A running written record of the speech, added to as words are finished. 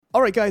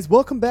All right, guys,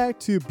 welcome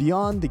back to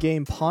Beyond the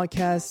Game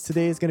podcast.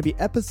 Today is going to be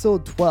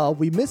episode 12.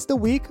 We missed a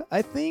week.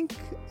 I think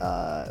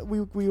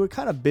we were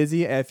kind of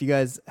busy. If you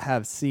guys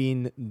have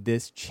seen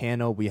this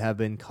channel, we have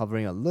been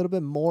covering a little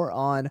bit more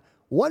on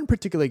one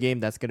particular game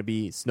that's going to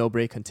be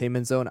Snowbreak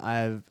Containment Zone.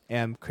 I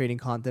am creating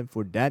content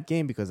for that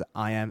game because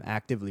I am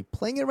actively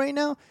playing it right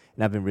now,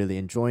 and I've been really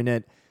enjoying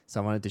it.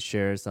 So I wanted to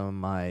share some of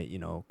my,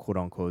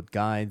 quote-unquote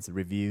guides,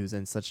 reviews,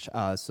 and such.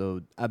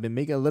 So I've been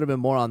making a little bit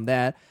more on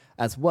that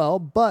as well.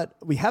 But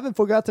we haven't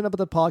forgotten about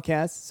the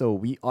podcast. So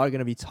we are going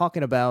to be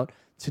talking about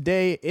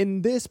today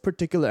in this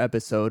particular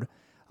episode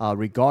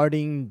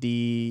regarding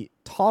the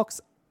talks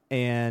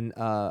and,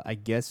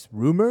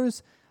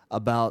 rumors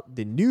about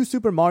the new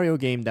Super Mario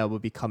game that will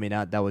be coming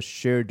out that was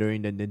shared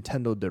during the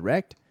Nintendo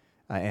Direct.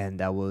 And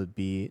that will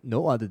be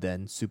no other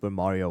than Super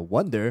Mario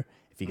Wonder.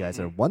 If you guys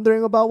are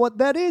wondering about what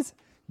that is,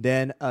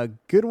 then a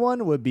good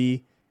one would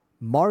be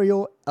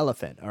Mario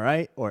Elephant, all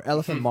right? Or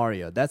Elephant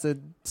Mario.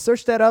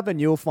 Search that up and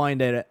you'll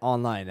find it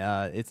online.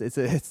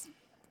 It's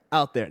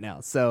out there now.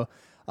 So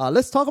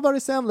let's talk about it,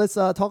 Sam. Let's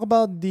talk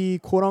about the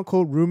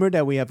quote-unquote rumor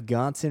that we have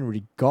gotten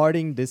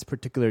regarding this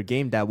particular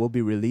game that will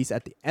be released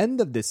at the end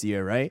of this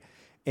year, right?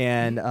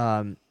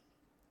 And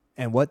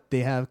what they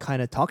have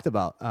kind of talked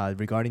about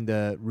regarding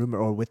the rumor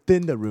or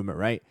within the rumor,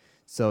 right?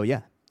 So,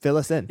 yeah, fill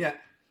us in. Yeah,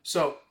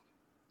 so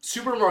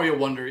Super Mario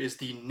Wonder is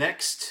the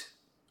next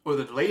or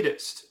the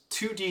latest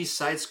 2D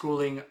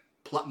side-scrolling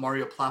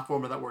Mario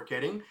platformer that we're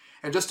getting.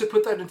 And just to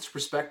put that into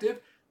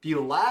perspective, the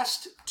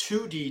last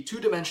 2D,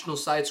 two-dimensional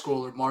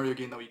side-scroller Mario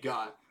game that we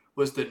got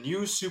was the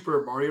new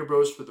Super Mario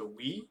Bros. For the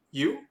Wii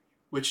U,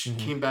 which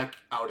came back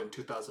out in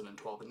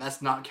 2012. And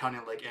that's not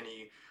counting like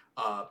any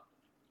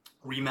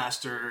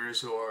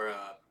remasters or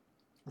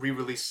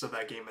re-releases of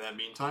that game in that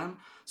meantime.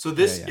 So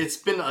it's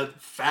been a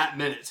fat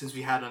minute since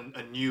we had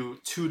a new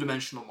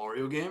two-dimensional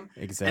Mario game.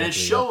 Exactly. And it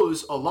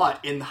shows a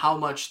lot in how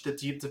much the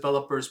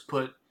developers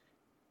put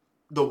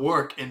the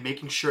work in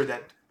making sure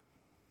that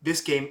this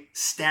game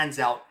stands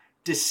out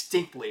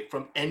distinctly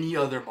from any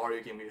other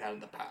Mario game we've had in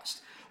the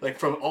past. Like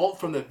from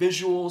the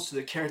visuals to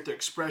the character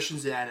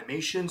expressions and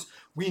animations,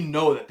 we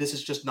know that this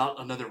is just not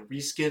another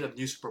reskin of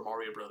New Super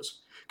Mario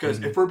Bros. Because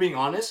if we're being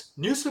honest,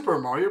 New Super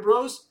Mario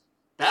Bros.,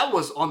 that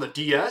was on the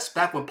DS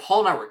back when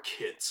Paul and I were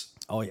kids.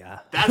 Oh, yeah.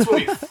 That's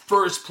when we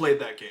first played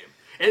that game.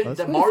 And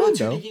the Mario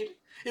 2D game,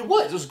 it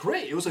was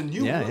great. It was a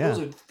new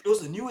it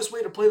was the newest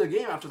way to play the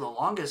game after the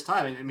longest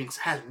time. I mean, it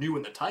has new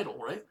in the title,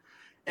 right?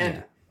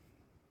 And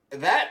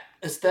that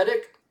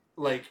aesthetic,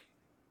 like,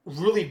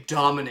 really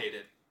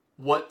dominated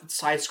what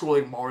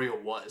side-scrolling Mario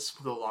was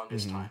for the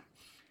longest time.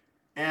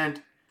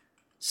 And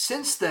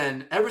since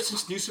then, ever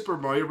since New Super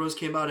Mario Bros.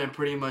 Came out and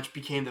pretty much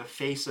became the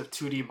face of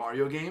 2D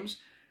Mario games,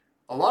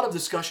 a lot of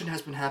discussion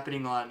has been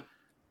happening on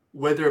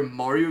whether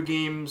Mario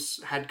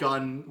games had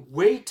gotten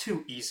way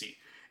too easy.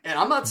 And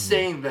I'm not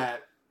saying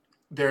that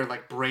they're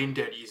like brain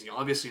dead easy.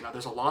 Obviously not.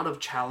 There's a lot of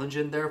challenge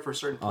in there for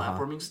certain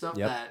platforming stuff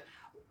that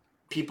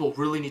people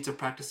really need to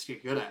practice to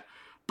get good at.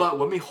 But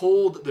when we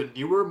hold the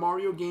newer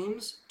Mario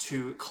games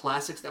to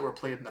classics that were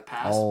played in the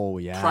past,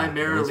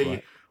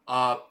 primarily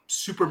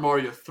Super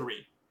Mario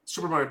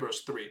Bros.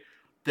 3,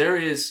 there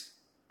is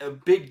a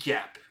big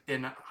gap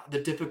in the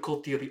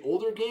difficulty of the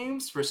older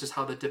games versus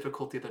how the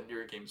difficulty of the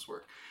newer games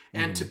work.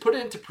 And to put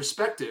it into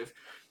perspective,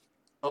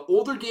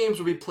 older games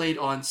will be played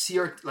on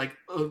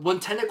one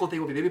technical thing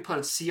will be maybe put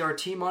on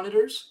CRT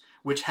monitors,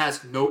 which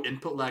has no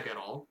input lag at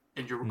all,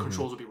 and your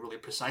controls will be really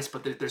precise,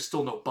 but there's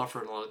still no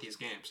buffer in a lot of these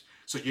games.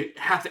 So you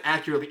have to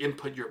accurately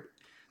input your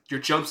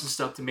jumps and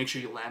stuff to make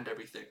sure you land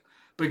everything.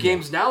 But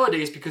games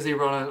nowadays, because they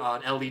run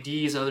on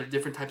LEDs and other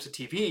different types of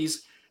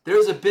TVs,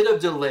 there's a bit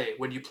of delay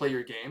when you play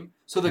your game.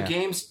 So the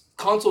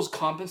consoles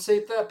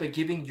compensate that by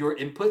giving your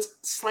inputs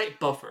slight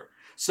buffer.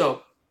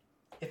 So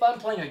if I'm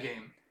playing a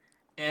game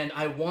and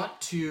I want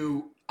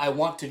to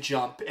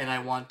jump and I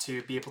want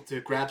to be able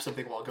to grab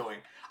something while going,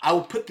 I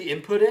will put the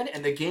input in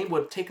and the game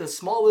would take a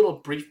small little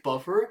brief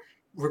buffer,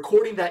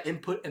 recording that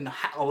input and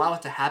allow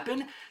it to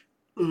happen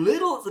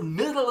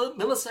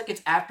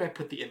milliseconds after I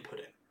put the input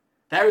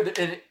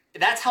in.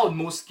 That's how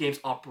most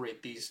games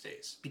operate these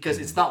days because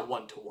it's not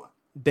one-to-one.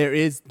 There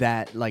is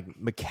that like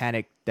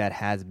mechanic that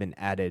has been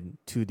added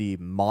to the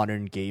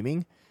modern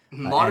gaming.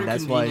 Modern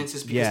convenience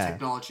is because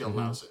technology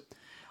allows it.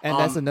 And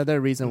that's another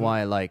reason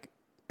why like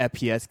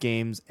FPS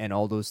games and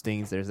all those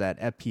things, there's that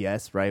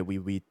FPS, right?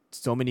 We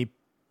so many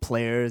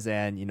players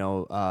and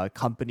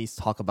companies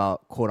talk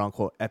about quote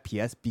unquote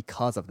FPS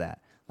because of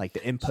that. Like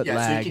the input lag,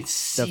 so you can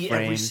see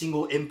every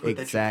single input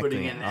that you're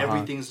putting in, and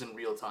everything's in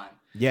real time.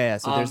 Yeah,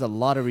 so there's a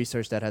lot of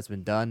research that has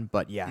been done,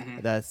 but there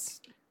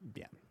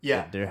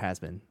has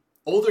been.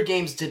 Older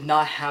games did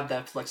not have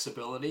that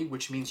flexibility,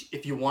 which means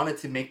if you wanted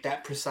to make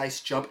that precise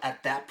jump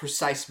at that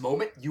precise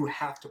moment, you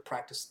have to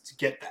practice to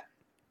get that,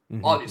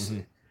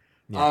 obviously.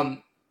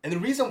 And the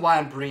reason why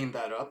I'm bringing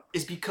that up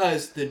is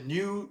because the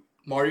new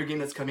Mario game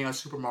that's coming out,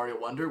 Super Mario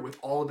Wonder, with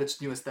all of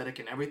its new aesthetic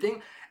and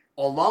everything,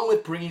 along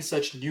with bringing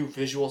such new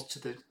visuals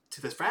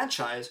to the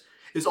franchise,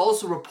 is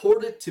also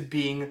reported to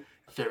being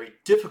very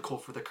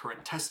difficult for the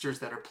current testers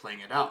that are playing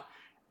it out.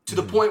 To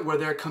the point where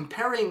they're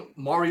comparing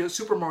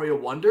Super Mario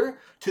Wonder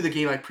to the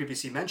game I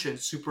previously mentioned,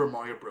 Super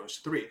Mario Bros.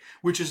 3,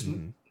 which is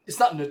it's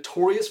not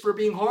notorious for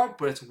being hard,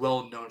 but it's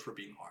well known for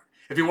being hard.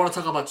 If you want to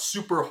talk about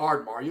super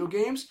hard Mario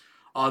games,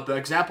 the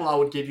example I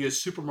would give you is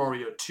Super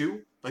Mario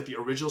 2, like the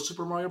original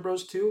Super Mario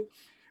Bros. 2,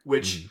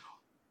 which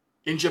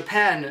in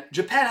Japan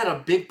had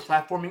a big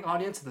platforming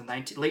audience in the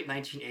late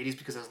 1980s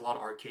because there's a lot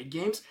of arcade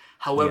games.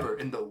 However,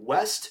 in the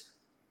West,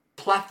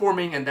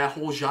 platforming and that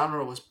whole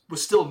genre was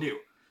still new.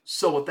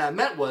 So what that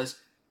meant was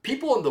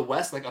people in the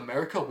West, like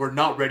America, were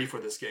not ready for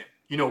this game.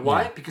 You know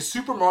why? Because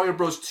Super Mario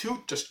Bros.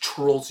 2 just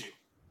trolls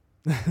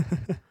you.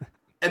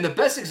 And the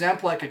best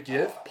example I could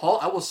give, Paul,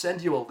 I will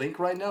send you a link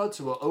right now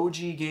to an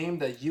OG game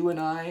that you and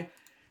I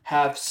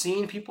have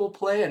seen people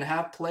play and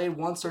have played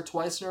once or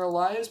twice in our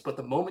lives, but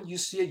the moment you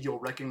see it, you'll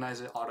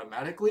recognize it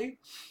automatically.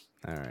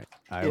 All right.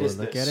 I will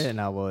look at it and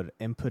I will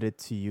input it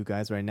to you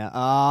guys right now.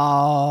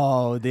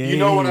 Oh, you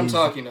know what I'm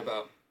talking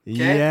about. Okay?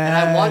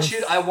 Yes.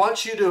 And I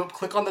want you to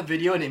click on the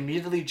video and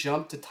immediately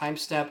jump to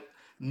timestamp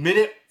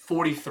minute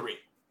 43.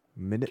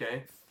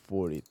 Minute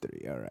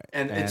 43. All right.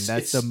 And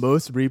that's the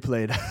most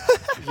replayed.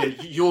 Yeah,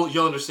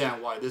 you'll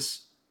understand why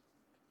this.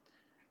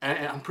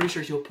 And I'm pretty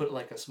sure he'll put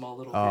like a small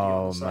little video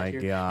on the side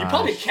here. Gosh. You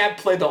probably can't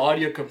play the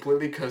audio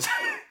completely because.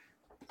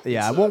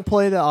 Yeah, I won't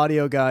play the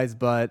audio, guys.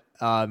 But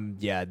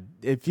yeah,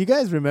 if you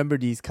guys remember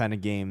these kind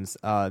of games,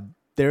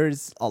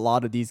 there's a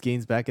lot of these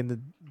games back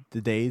in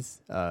the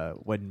days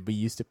when we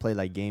used to play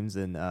like games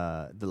in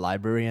the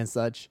library and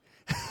such.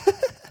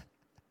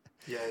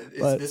 Yeah,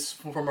 this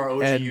from our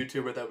OG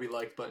YouTuber that we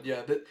like, but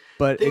yeah.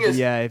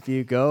 If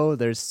you go,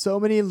 there's so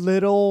many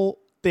little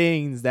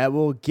things that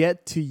will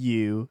get to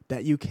you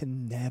that you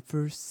can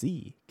never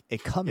see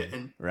it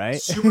coming,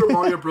 right? Super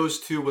Mario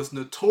Bros. 2 was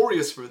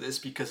notorious for this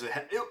because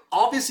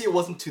obviously it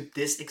wasn't to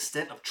this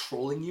extent of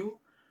trolling you,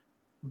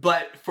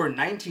 but for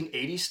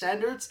 1980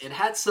 standards, it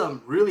had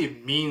some really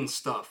mean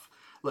stuff.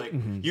 Like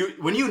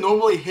when you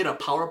normally hit a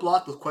power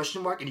block with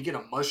question mark and you get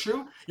a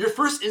mushroom, your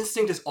first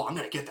instinct is, "Oh, I'm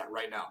gonna get that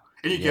right now,"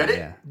 and you get it.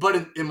 Yeah.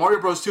 But in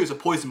Mario Bros. 2, it's a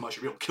poison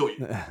mushroom; it'll kill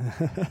you.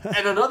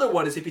 And another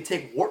one is if you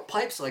take warp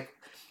pipes, like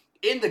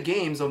in the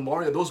games of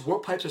Mario, those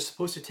warp pipes are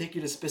supposed to take you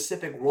to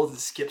specific worlds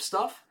and skip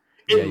stuff.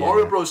 In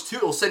Mario Bros. 2,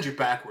 it'll send you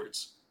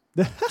backwards,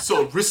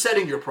 so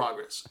resetting your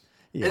progress.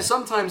 Yeah. And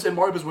sometimes in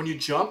Mario Bros. When you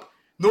jump,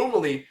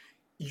 normally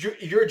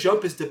your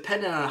jump is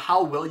dependent on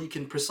how well you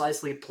can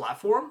precisely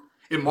platform.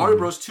 In Mario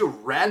Bros. 2,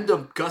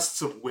 random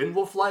gusts of wind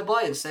will fly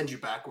by and send you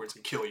backwards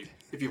and kill you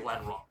if you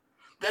land wrong.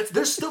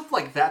 There's stuff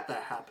like that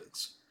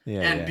happens.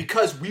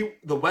 Because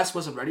the West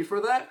wasn't ready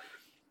for that,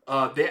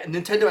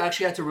 Nintendo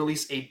actually had to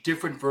release a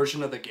different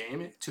version of the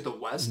game to the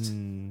West,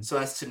 so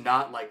as to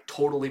not like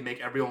totally make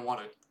everyone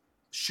want to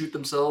shoot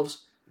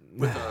themselves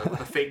with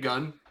a fake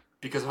gun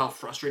because of how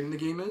frustrating the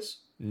game is.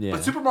 Yeah.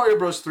 But Super Mario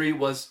Bros. 3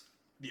 was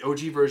the OG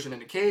version in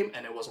the game,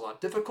 and it was a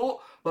lot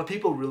difficult, but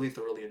people really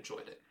thoroughly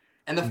enjoyed it.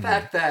 And the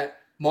fact that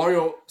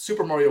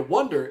Super Mario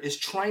Wonder is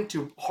trying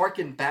to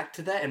harken back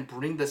to that and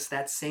bring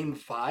that same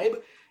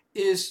vibe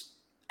is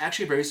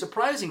actually very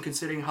surprising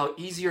considering how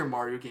easier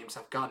Mario games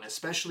have gotten,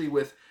 especially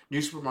with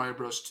New Super Mario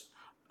Bros.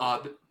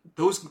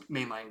 Those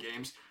mainline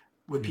games,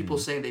 with people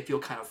saying they feel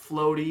kind of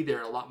floaty,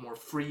 they're a lot more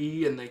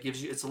free, and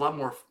it's a lot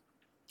more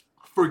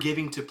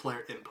forgiving to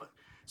player input.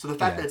 So the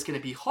fact that it's going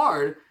to be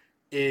hard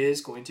is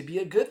going to be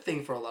a good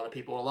thing for a lot of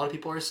people. A lot of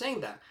people are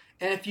saying that.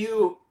 And if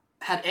you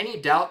had any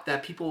doubt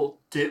that people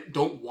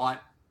don't want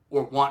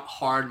or want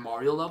hard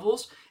Mario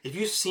levels, if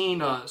you've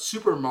seen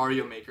Super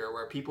Mario Maker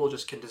where people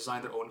just can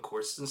design their own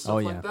courses and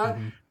stuff like that,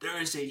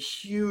 there is a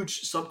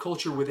huge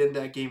subculture within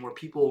that game where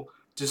people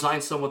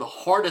design some of the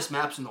hardest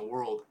maps in the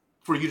world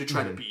for you to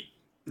try to beat.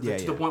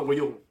 To the point where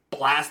you'll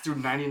blast through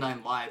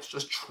 99 lives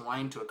just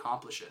trying to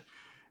accomplish it.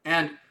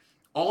 And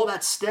all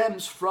that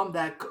stems from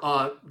that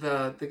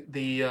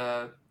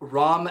the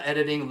ROM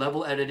editing,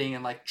 level editing,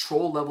 and like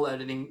troll level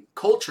editing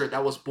culture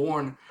that was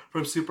born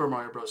from Super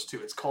Mario Bros.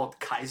 2. It's called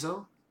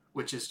Kaizo,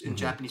 which is in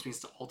Japanese means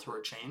to alter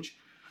or change.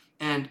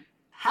 And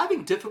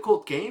having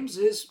difficult games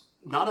is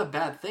not a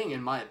bad thing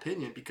in my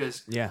opinion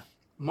because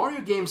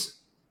Mario games,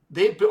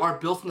 they are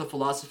built from the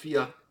philosophy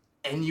of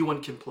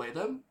anyone can play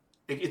them.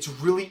 It's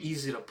really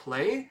easy to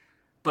play,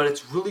 but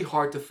it's really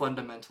hard to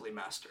fundamentally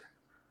master.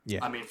 Yeah,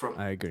 I mean, from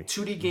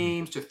 2D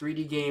games to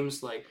 3D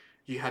games, like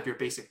you have your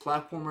basic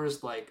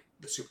platformers like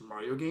the Super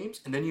Mario games,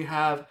 and then you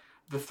have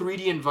the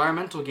 3D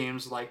environmental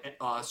games like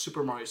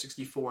Super Mario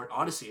 64 and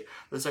Odyssey.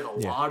 There's like a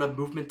lot of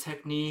movement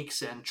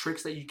techniques and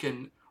tricks that you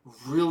can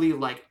really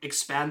like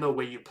expand the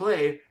way you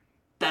play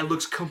that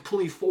looks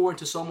completely foreign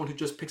to someone who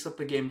just picks up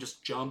the game,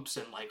 just jumps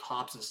and like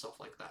hops and stuff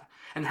like that.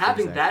 And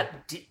having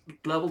that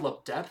deep level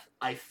of depth,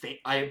 I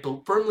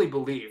firmly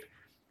believe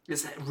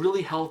is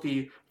really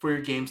healthy for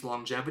your game's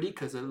longevity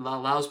because it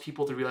allows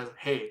people to realize,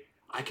 hey,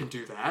 I can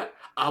do that.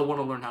 I want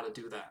to learn how to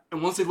do that.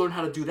 And once they learn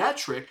how to do that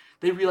trick,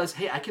 they realize,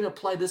 hey, I can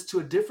apply this to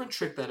a different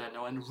trick that I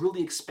know and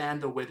really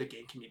expand the way the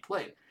game can be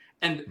played.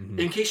 And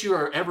in case you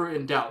are ever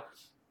in doubt,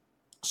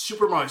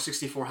 Super Mario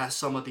 64 has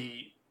some of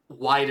the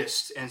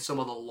widest and some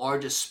of the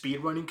largest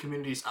speedrunning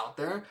communities out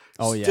there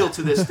still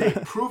to this day,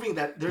 proving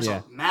that there's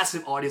a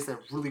massive audience that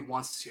really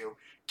wants to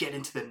get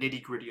into the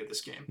nitty-gritty of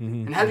this game.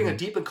 And having a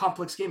deep and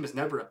complex game is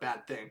never a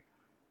bad thing.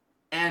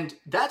 And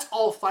that's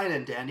all fine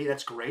and dandy.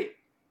 That's great.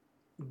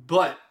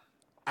 But,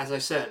 as I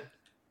said,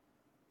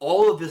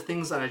 all of the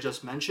things that I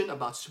just mentioned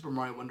about Super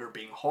Mario Wonder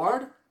being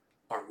hard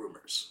are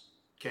rumors.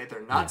 Okay,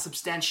 they're not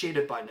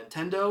substantiated by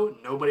Nintendo.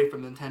 Nobody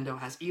from Nintendo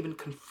has even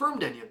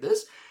confirmed any of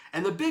this.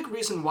 And the big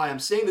reason why I'm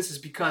saying this is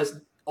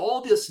because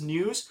all this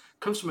news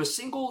comes from a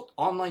single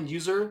online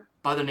user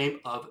by the name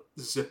of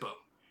Zippo.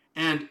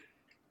 And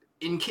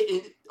in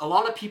a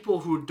lot of people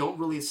who don't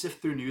really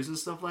sift through news and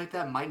stuff like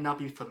that might not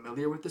be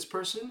familiar with this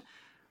person.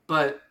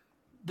 But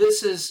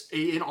this is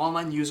an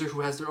online user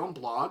who has their own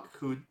blog,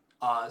 who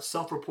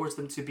self-reports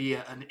them to be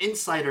an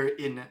insider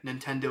in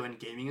Nintendo and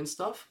gaming and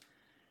stuff.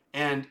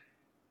 And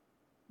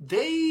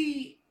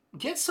they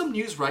get some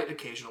news right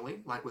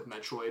occasionally, like with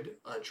Metroid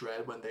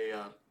Dread when they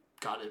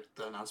got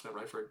the announcement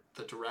right for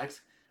the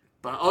Direct.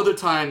 But other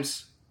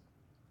times,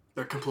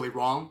 they're completely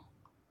wrong.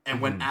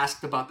 And when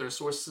asked about their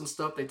sources and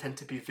stuff, they tend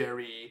to be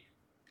very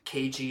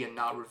cagey and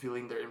not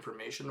revealing their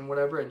information and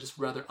whatever, and just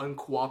rather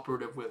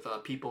uncooperative with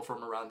people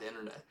from around the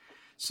internet.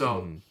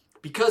 So,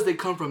 because they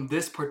come from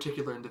this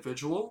particular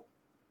individual,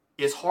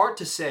 it's hard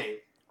to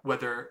say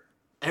whether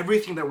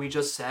everything that we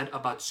just said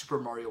about Super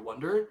Mario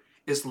Wonder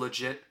is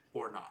legit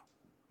or not.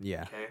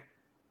 Yeah. Okay.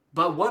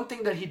 But one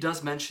thing that he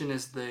does mention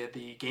is the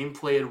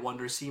gameplay in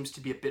Wonder seems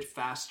to be a bit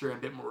faster and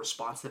a bit more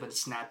responsive and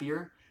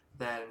snappier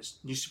than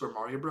New Super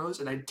Mario Bros.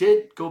 And I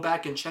did go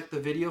back and check the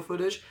video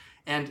footage,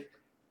 and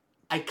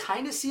I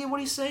kind of see what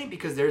he's saying,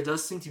 because there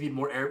does seem to be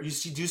more air. You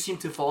do seem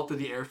to fall through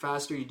the air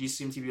faster. You do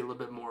seem to be a little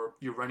bit more,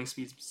 your running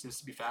speed seems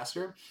to be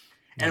faster.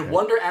 And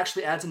Wonder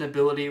actually adds an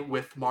ability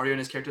with Mario and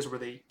his characters where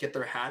they get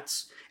their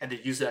hats and they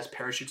use it as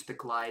parachutes to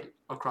glide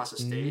across a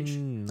stage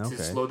to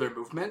slow their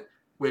movement.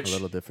 Which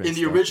in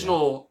the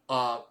original,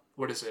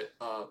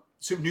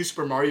 New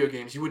Super Mario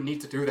games, you would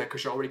need to do that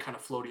because you're already kind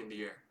of floating in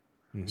the air.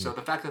 So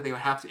the fact that they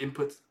would have to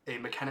input a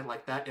mechanic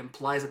like that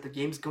implies that the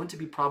game's going to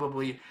be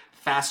probably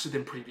faster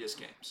than previous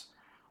games.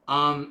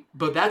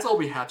 But that's all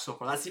we have so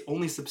far. That's the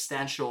only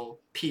substantial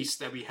piece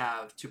that we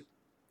have to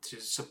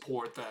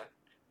support that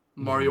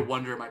Mario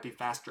Wonder might be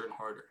faster and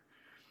harder.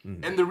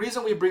 And the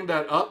reason we bring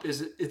that up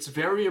is it's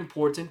very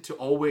important to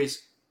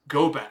always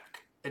go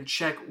back and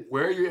check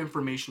where your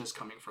information is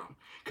coming from.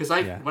 Because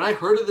when I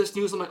heard of this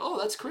news, I'm like, oh,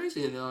 that's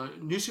crazy. The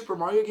New Super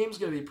Mario game is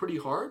going to be pretty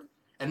hard.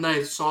 And then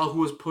I saw who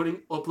was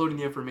uploading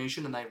the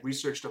information, and I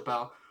researched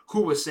about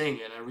who was saying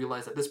it, and I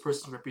realized that this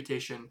person's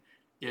reputation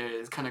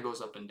kind of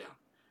goes up and down.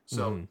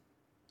 So,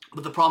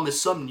 but the problem is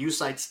some news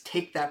sites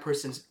take that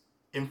person's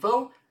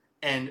info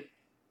and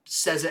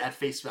says it at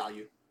face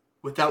value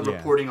without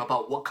reporting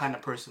about what kind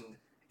of person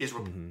is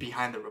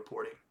behind the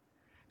reporting.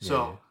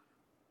 So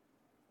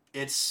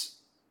it's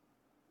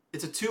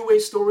a two-way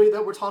story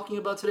that we're talking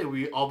about today.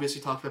 We obviously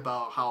talked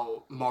about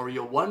how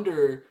Mario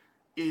Wonder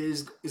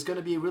is going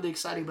to be really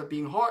exciting by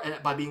being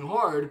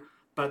hard,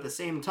 but at the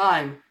same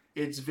time,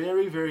 it's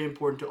very, very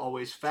important to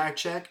always fact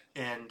check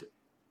and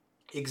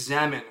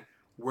examine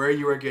where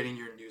you are getting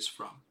your news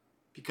from,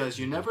 because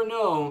you never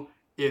know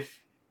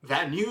if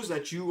that news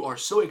that you are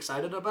so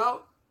excited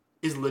about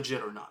is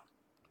legit or not.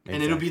 Exactly.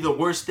 And it'll be the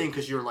worst thing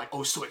because you're like,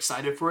 oh, so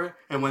excited for it,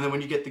 and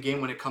when you get the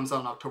game when it comes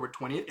out on October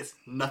 20th, it's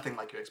nothing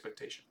like your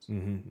expectations.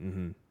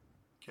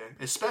 Okay,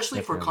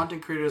 especially for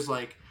content creators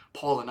like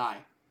Paul and I.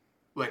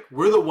 Like,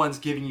 we're the ones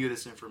giving you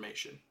this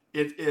information.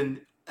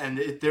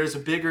 There's a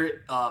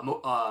bigger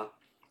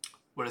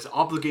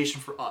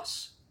obligation for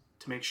us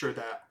to make sure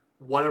that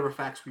whatever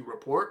facts we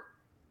report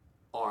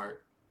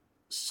are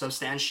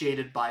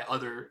substantiated by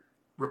other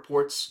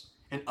reports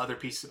and other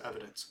pieces of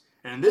evidence.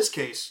 And in this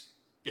case,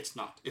 it's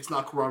not. It's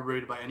not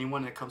corroborated by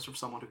anyone, and it comes from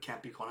someone who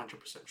can't be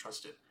 100%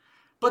 trusted.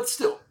 But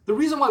still, the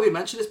reason why we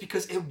mention this is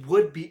because it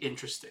would be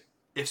interesting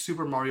if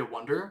Super Mario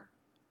Wonder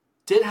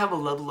did have a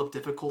level of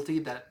difficulty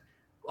that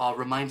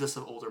reminds us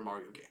of older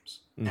Mario games.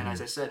 And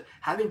as I said,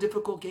 having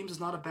difficult games is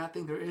not a bad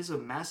thing. There is a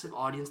massive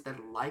audience that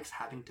likes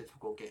having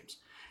difficult games.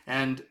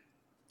 And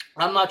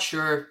I'm not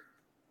sure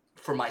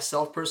for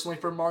myself personally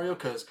for Mario,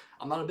 because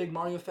I'm not a big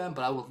Mario fan,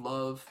 but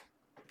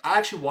I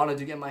actually wanted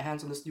to get my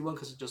hands on this new one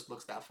because it just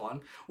looks that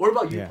fun. What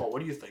about you, Paul?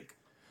 What do you think?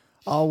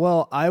 Oh,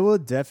 well, I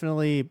would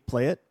definitely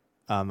play it.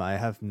 I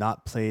have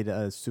not played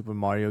a Super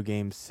Mario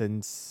game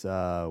since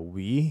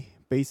Wii,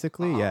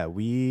 basically.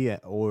 Wii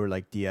or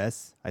like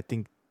DS. I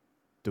think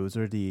those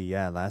are the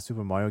last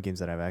Super Mario games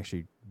that I've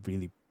actually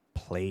really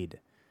played.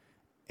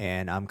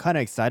 And I'm kind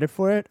of excited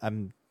for it.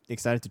 I'm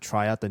excited to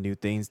try out the new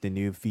things, the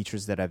new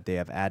features that they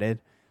have added,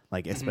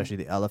 like especially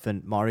the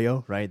Elephant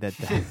Mario, right? That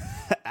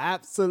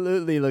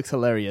absolutely looks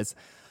hilarious.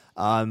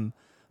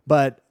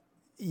 But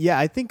yeah,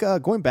 I think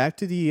going back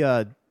to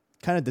the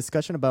kind of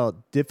discussion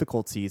about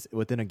difficulties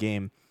within a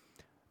game,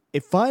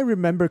 if I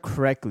remember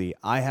correctly,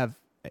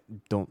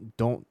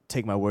 don't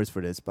take my words for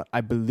this, but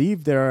I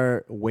believe there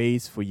are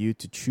ways for you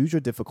to choose your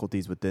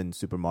difficulties within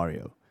Super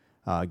Mario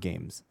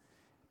games.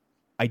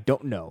 I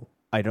don't know.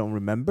 I don't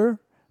remember.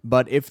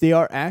 But if they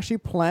are actually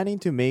planning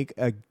to make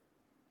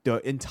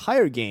the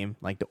entire game,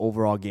 like the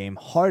overall game,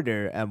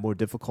 harder and more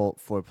difficult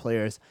for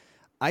players,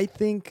 I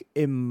think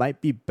it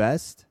might be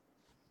best.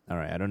 All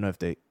right, I don't know if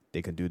they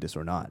can do this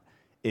or not.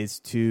 Is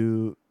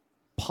to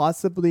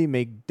possibly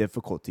make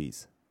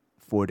difficulties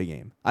for the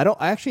game. Now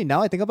I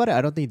think about it,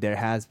 I don't think there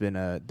has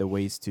been the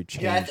ways to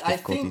change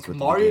difficulties. I think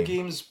Mario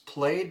games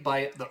played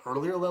by the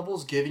earlier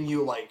levels, giving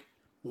you like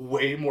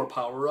way more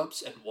power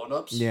ups and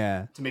 1-ups.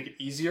 Yeah. To make it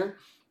easier.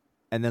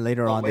 And then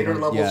later on, later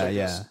levels are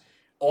just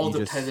all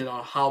dependent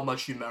on how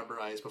much you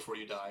memorize before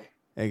you die.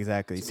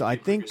 Exactly. So I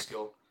think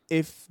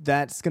if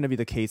that's going to be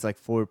the case, like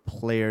for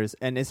players,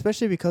 and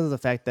especially because of the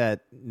fact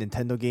that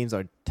Nintendo games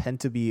tend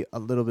to be a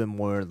little bit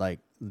more like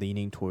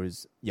leaning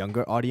towards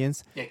younger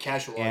audience. Yeah,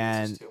 casual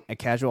audience too. A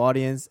casual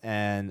audience.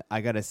 And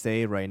I got to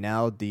say right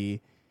now,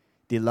 the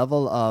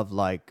level of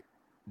like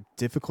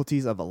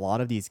difficulties of a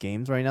lot of these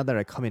games right now that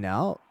are coming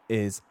out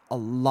is a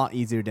lot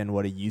easier than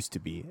what it used to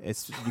be.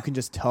 You can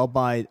just tell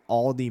by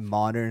all the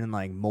modern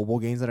like mobile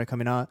games that are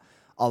coming out.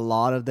 A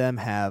lot of them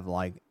have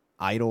like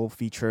idle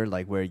feature,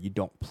 like where you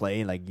don't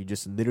play, like you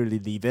just literally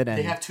leave it. And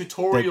they have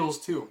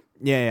tutorials too.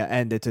 Yeah,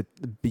 and it's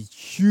be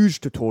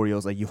huge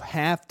tutorials. Like you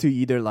have to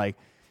either like,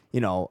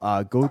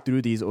 go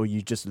through these, or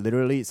you just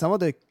literally, some of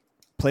the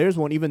players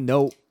won't even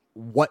know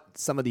what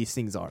some of these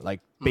things are, like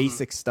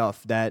basic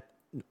stuff that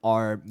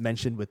are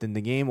mentioned within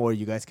the game, or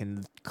you guys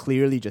can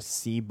clearly just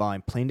see by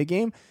playing the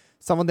game.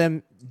 Some of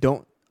them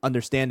don't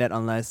understand that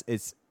unless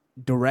it's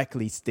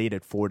directly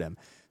stated for them.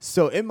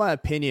 So in my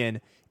opinion,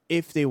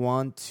 if they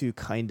want to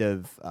kind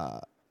of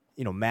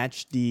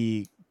match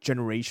the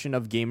generation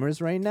of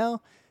gamers right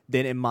now,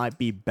 then it might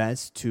be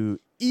best to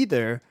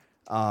either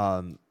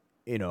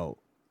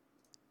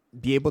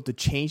be able to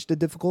change the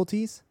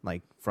difficulties,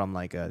 like from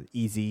like a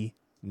easy,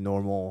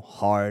 normal,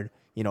 hard,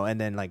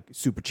 and then like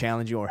super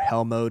challenging or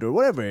hell mode or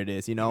whatever it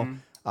is, to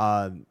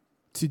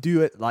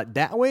do it like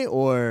that way,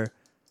 or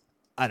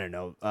I don't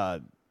know,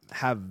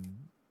 have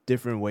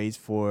different ways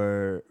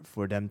for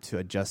them to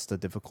adjust the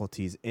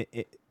difficulties.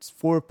 It's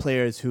for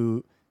players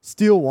who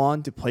still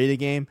want to play the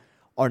game,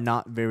 are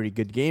not very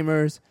good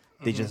gamers.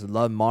 They just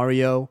love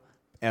Mario,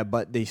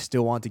 but they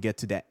still want to get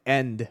to the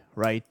end,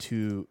 right,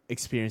 to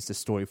experience the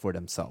story for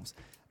themselves.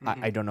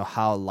 I don't know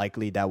how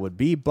likely that would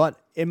be, but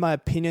in my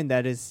opinion,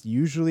 that is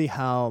usually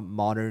how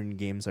modern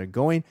games are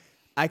going.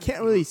 I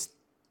can't really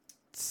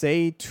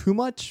say too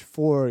much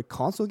for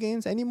console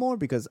games anymore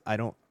because I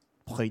don't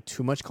play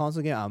too much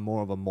console game. I'm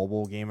more of a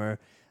mobile gamer.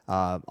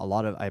 I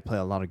play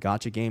a lot of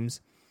gacha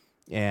games,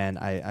 and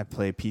I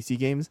play PC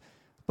games.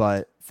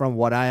 But from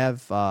what I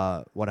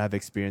have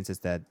experienced is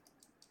that,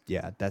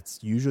 yeah, that's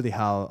usually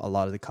how a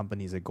lot of the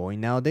companies are going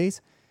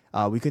nowadays.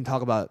 We can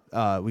talk about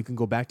we can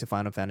go back to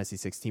Final Fantasy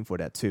 16 for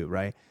that too,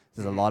 right?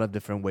 There's a lot of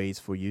different ways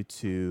for you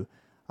to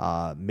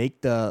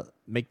make the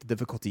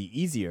difficulty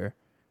easier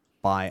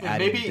by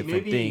adding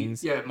different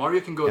things. Yeah,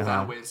 Mario can go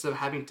that way. Instead of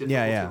having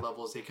difficulty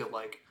levels, they could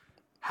like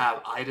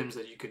have items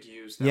that you could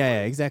use.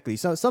 Yeah, exactly.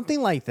 So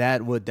something like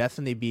that would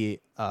definitely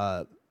be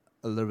a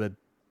little bit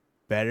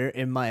better,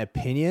 in my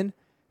opinion,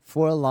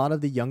 for a lot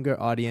of the younger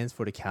audience,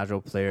 for the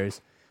casual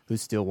players who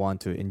still want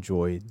to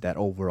enjoy that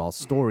overall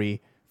story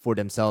for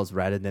themselves,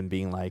 rather than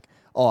being like,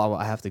 oh,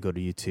 I have to go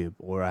to YouTube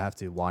or I have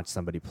to watch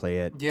somebody play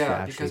it to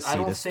actually because see I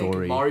don't the think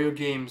story. Mario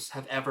games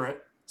have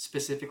ever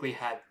specifically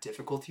had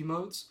difficulty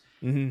modes.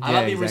 Mm-hmm. I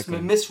might be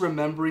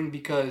misremembering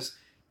because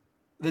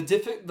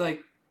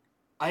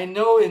I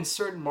know in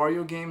certain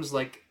Mario games,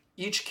 like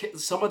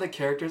some of the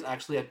characters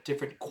actually have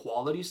different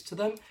qualities to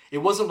them. It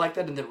wasn't like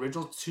that in the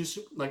original two,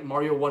 like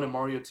Mario 1 and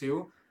Mario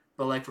 2,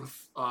 but like from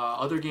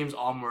other games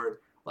onward,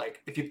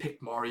 like if you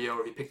picked Mario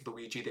or if you picked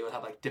Luigi, they would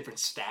have like different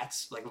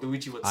stats. Like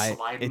Luigi would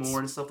slide more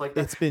and stuff like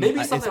that. It's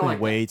been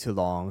way too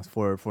long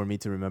for me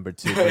to remember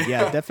too. But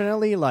yeah,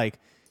 definitely like,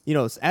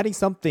 adding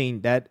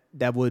something that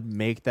would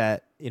make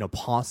that,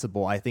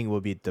 possible, I think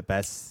would be the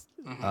best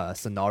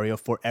scenario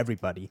for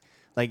everybody.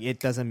 Like it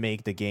doesn't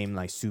make the game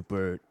like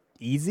super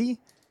easy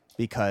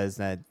because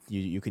that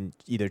you can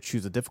either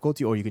choose a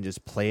difficulty or you can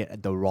just play it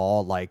at the raw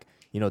like,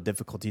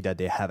 difficulty that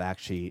they have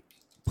actually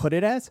put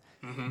it as,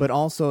 but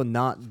also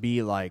not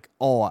be like,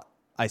 oh,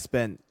 I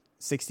spent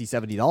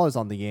 $60-$70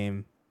 on the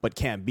game but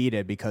can't beat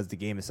it because the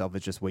game itself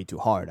is just way too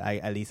hard.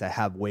 At least I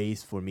have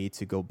ways for me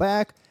to go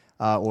back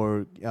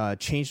or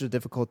change the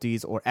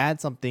difficulties or add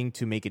something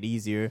to make it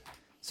easier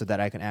so that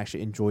I can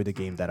actually enjoy the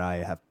game that I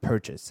have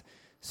purchased.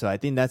 So I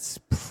think that's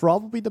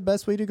probably the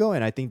best way to go,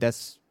 and I think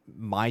that's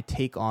my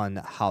take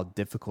on how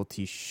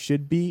difficulty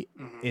should be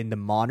in the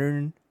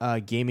modern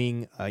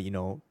gaming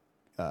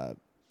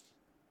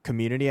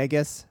community, I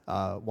guess,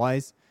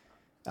 wise,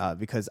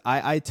 because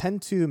I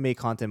tend to make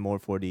content more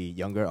for the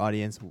younger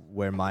audience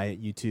where my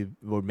YouTube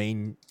or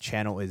main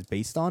channel is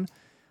based on.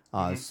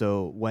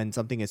 So when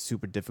something is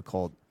super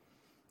difficult,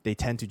 they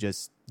tend to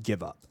just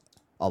give up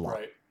a lot,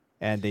 right,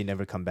 and they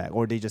never come back,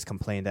 or they just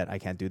complain that I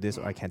can't do this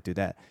or I can't do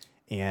that,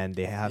 and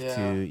they have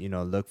to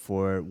look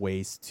for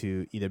ways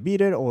to either beat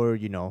it or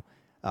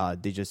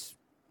they just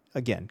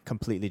again,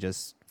 completely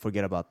just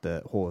forget about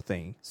the whole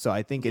thing. So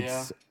I think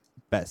it's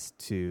best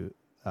to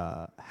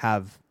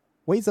have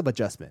ways of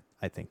adjustment,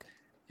 I think.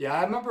 Yeah,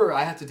 I remember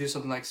I had to do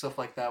stuff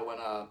like that when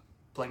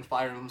playing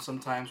Fire Emblem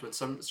sometimes when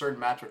some certain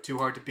maps were too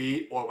hard to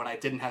beat, or when I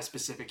didn't have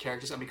specific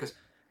characters. I mean, because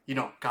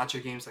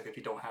gacha games, like if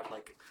you don't have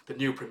like the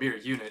new Premier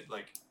unit,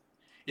 like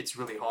it's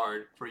really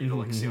hard for you to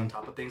like stay on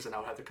top of things, and I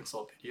would have to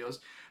consult videos.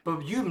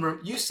 But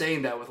you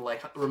saying that with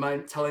like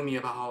telling me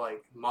about how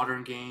like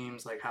modern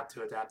games like have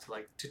to adapt to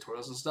like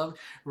tutorials and stuff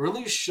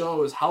really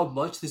shows how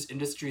much this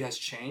industry has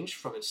changed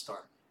from its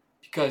start.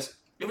 Because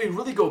if we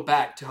really go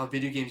back to how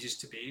video games used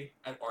to be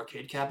at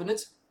arcade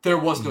cabinets, there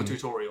was no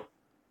tutorial.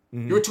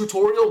 Your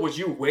tutorial was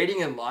you waiting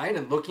in line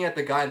and looking at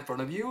the guy in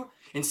front of you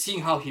and seeing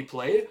how he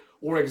played,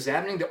 or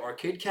examining the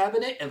arcade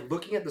cabinet and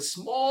looking at the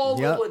small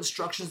little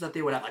instructions that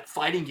they would have, like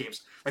fighting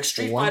games. Like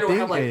Street Fighter would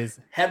have like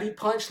heavy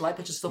punch, light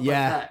punch, and stuff like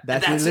that.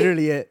 That's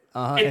literally it.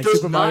 And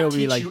Super Mario would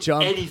be like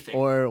jump anything.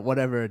 Or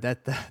whatever.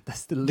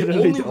 That's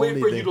literally the only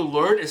way for you to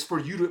learn is for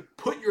you to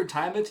put your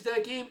time into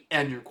that game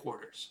and your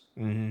quarters.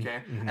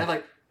 Okay?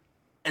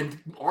 And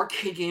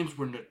arcade games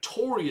were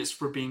notorious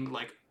for being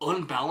like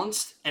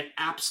unbalanced and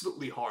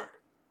absolutely hard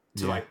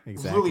to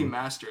really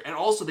master. And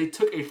also they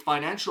took a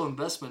financial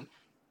investment.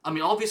 I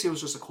mean, obviously it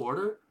was just a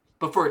quarter,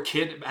 but for a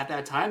kid at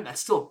that time,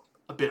 that's still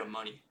a bit of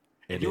money.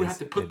 And you would have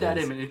to put that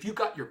in. And if you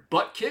got your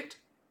butt kicked,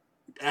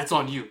 that's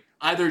on you.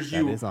 Either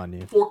you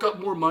fork up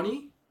more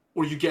money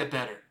or you get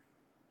better.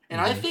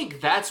 And I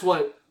think that's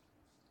what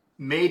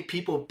made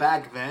people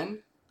back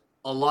then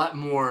a lot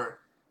more,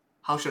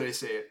 how should I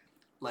say it?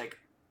 Like,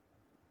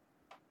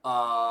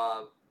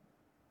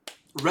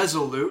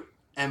 resolute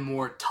and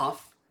more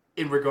tough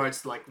in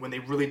regards to like when they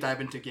really dive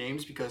into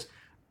games, because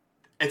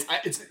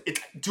it's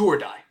do or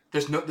die.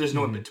 There's no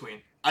in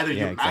between. Either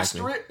you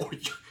master it or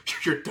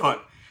you're done.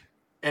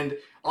 And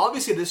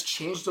obviously this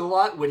changed a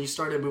lot when you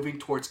started moving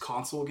towards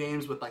console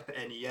games with like the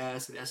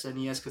NES and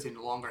SNES, because they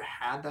no longer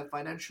had that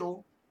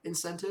financial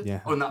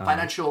incentive or not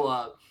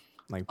financial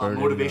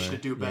motivation to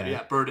do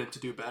better. Burden to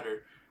do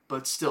better.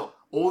 But still,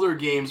 older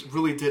games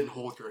really didn't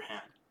hold your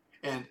hand,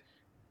 and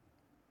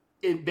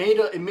it made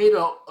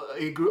a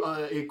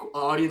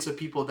audience of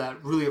people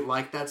that really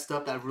like that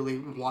stuff, that really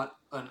want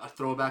a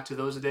throwback to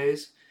those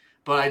days.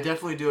 But I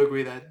definitely do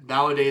agree that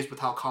nowadays, with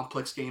how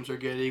complex games are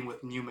getting,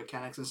 with new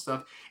mechanics and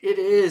stuff, it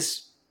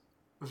is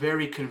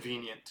very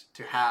convenient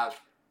to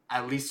have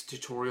at least a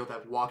tutorial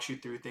that walks you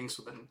through things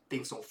so that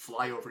things don't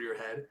fly over your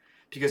head.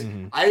 Because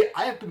I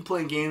have been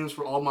playing games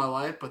for all my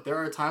life, but there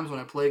are times when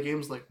I play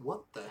games like,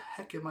 what the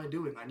heck am I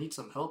doing? I need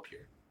some help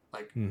here.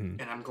 Like,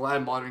 and I'm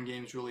glad modern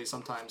games really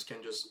sometimes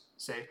can just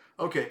say,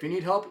 okay, if you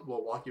need help,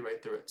 we'll walk you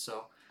right through it.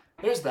 So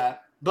there's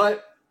that.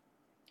 But,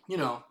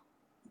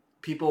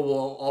 people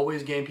will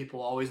always game. People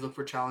will always look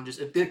for challenges.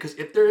 Because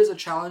if there is a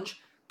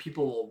challenge,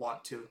 people will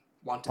want to.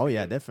 Oh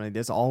yeah, definitely.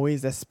 There's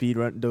always those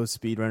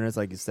speedrunners,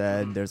 like you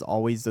said. There's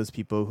always those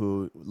people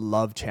who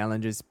love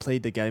challenges, play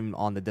the game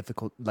on the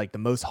difficult, like the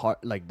most hard,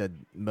 like the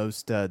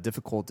most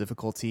difficult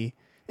difficulty.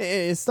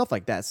 It's stuff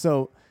like that.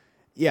 So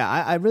yeah,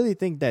 I really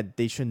think that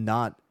they should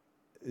not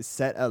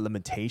set a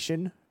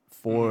limitation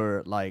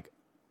for like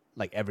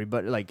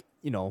everybody. Like,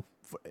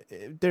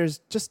 there's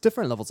just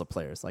different levels of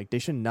players. Like they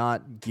should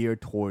not gear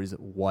towards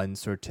one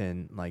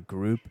certain like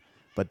group,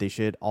 but they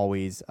should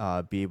always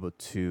be able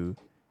to,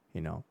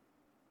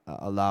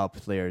 allow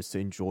players to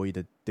enjoy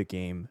the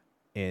game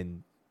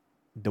in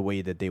the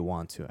way that they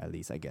want to, at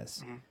least, I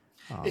guess.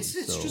 It's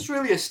just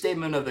really a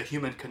statement of the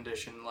human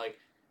condition. Like,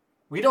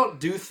 we don't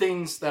do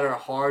things that are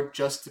hard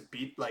just to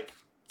beat, like,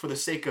 for the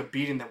sake of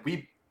beating them.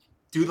 We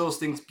do those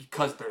things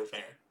because they're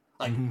there.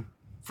 Like,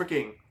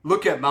 freaking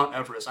look at Mount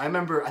Everest. I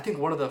think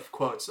one of the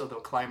quotes of the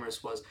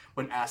climbers was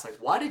when asked, like,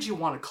 why did you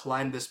want to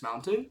climb this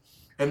mountain?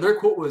 And their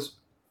quote was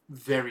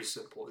very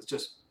simple. It's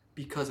just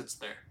because it's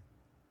there.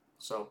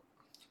 So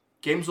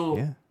games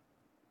will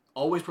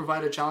always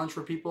provide a challenge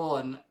for people,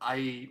 and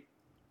I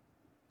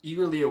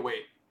eagerly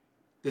await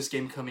this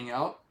game coming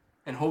out.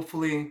 And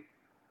hopefully,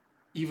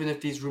 even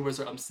if these rumors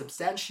are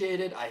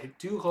unsubstantiated, I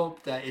do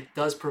hope that it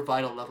does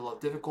provide a level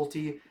of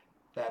difficulty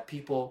that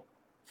people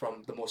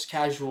from the most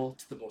casual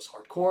to the most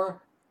hardcore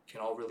can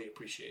all really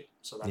appreciate.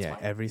 So that's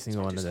every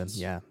single one of them.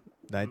 Yeah,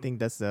 I think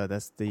that's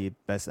the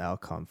best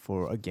outcome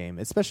for a game,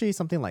 especially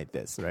something like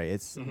this, right?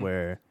 It's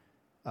where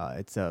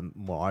it's a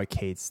more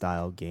arcade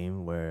style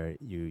game where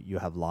you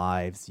have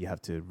lives, you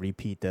have to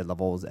repeat the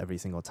levels every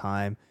single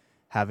time.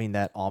 Having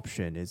that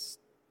option is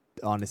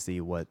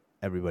honestly what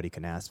everybody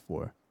can ask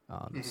for.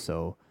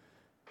 So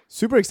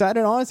super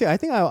excited, honestly. I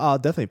think I'll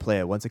definitely play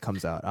it once it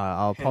comes out.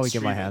 I'll probably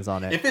get my hands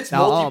on it. If it's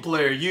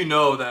multiplayer, you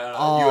know that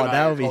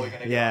that would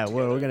be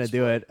we're gonna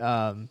do it.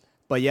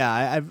 But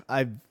yeah,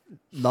 I've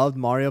loved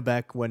Mario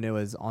back when it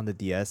was on the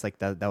DS. Like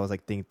that was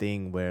like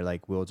thing where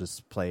like we'll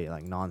just play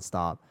like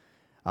nonstop.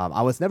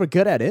 I was never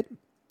good at it.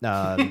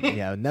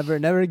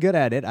 Never good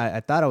at it. I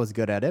thought I was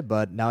good at it,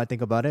 but now I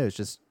think about it, it's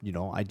just,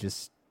 I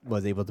just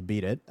was able to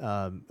beat it.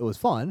 It was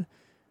fun.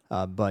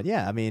 But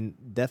yeah, I mean,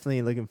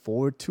 definitely looking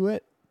forward to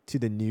it to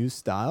the new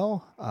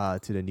style,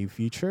 to the new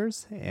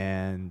features,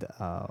 and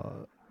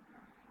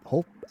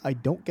hope I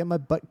don't get my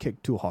butt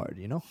kicked too hard.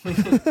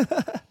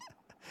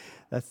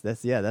 That's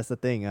the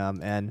thing.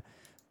 And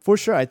for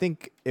sure, I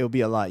think it'll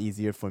be a lot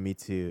easier for me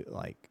to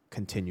like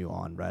continue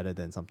on rather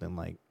than something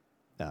like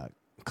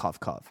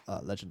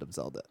Legend of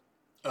Zelda.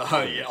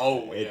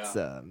 It's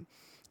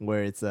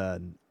where it's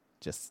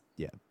just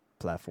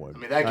platform. I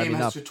mean, that game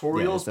has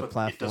tutorials,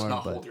 but it does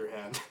not hold your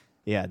hand.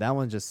 Yeah, that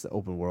one's just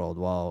open world.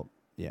 While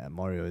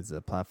Mario is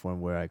a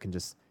platform where I can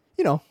just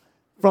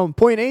from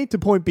point A to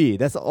point B.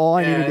 That's all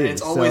I need to do.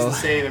 It's always the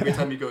same every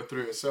time you go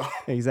through. So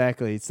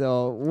exactly.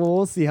 So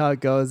we'll see how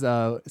it goes.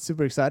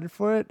 Super excited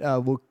for it.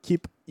 We'll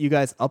keep you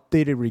guys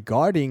updated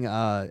regarding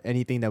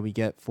anything that we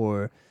get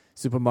for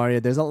Super Mario.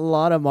 There's a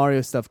lot of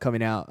Mario stuff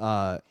coming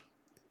out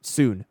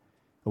soon,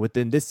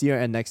 within this year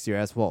and next year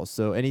as well.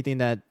 So anything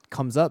that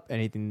comes up,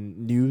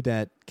 anything new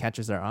that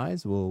catches our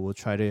eyes, we'll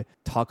try to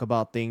talk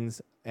about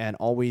things and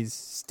always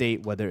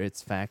state whether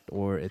it's fact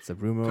or it's a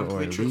rumor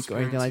or a leak or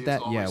anything like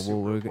that. Yeah,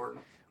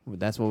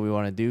 that's what we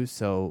want to do.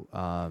 So,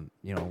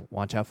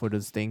 watch out for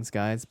those things,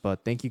 guys.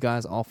 But thank you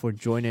guys all for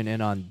joining in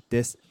on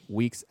this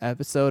week's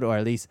episode, or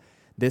at least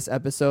this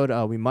episode.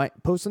 We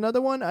might post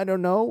another one. I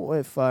don't know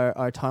if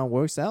our time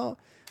works out.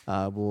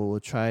 We'll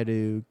try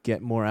to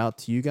get more out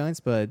to you guys,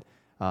 but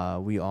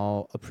we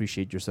all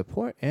appreciate your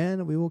support,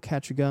 and we will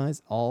catch you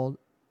guys all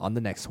on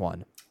the next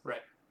one. Right.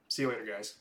 See you later, guys.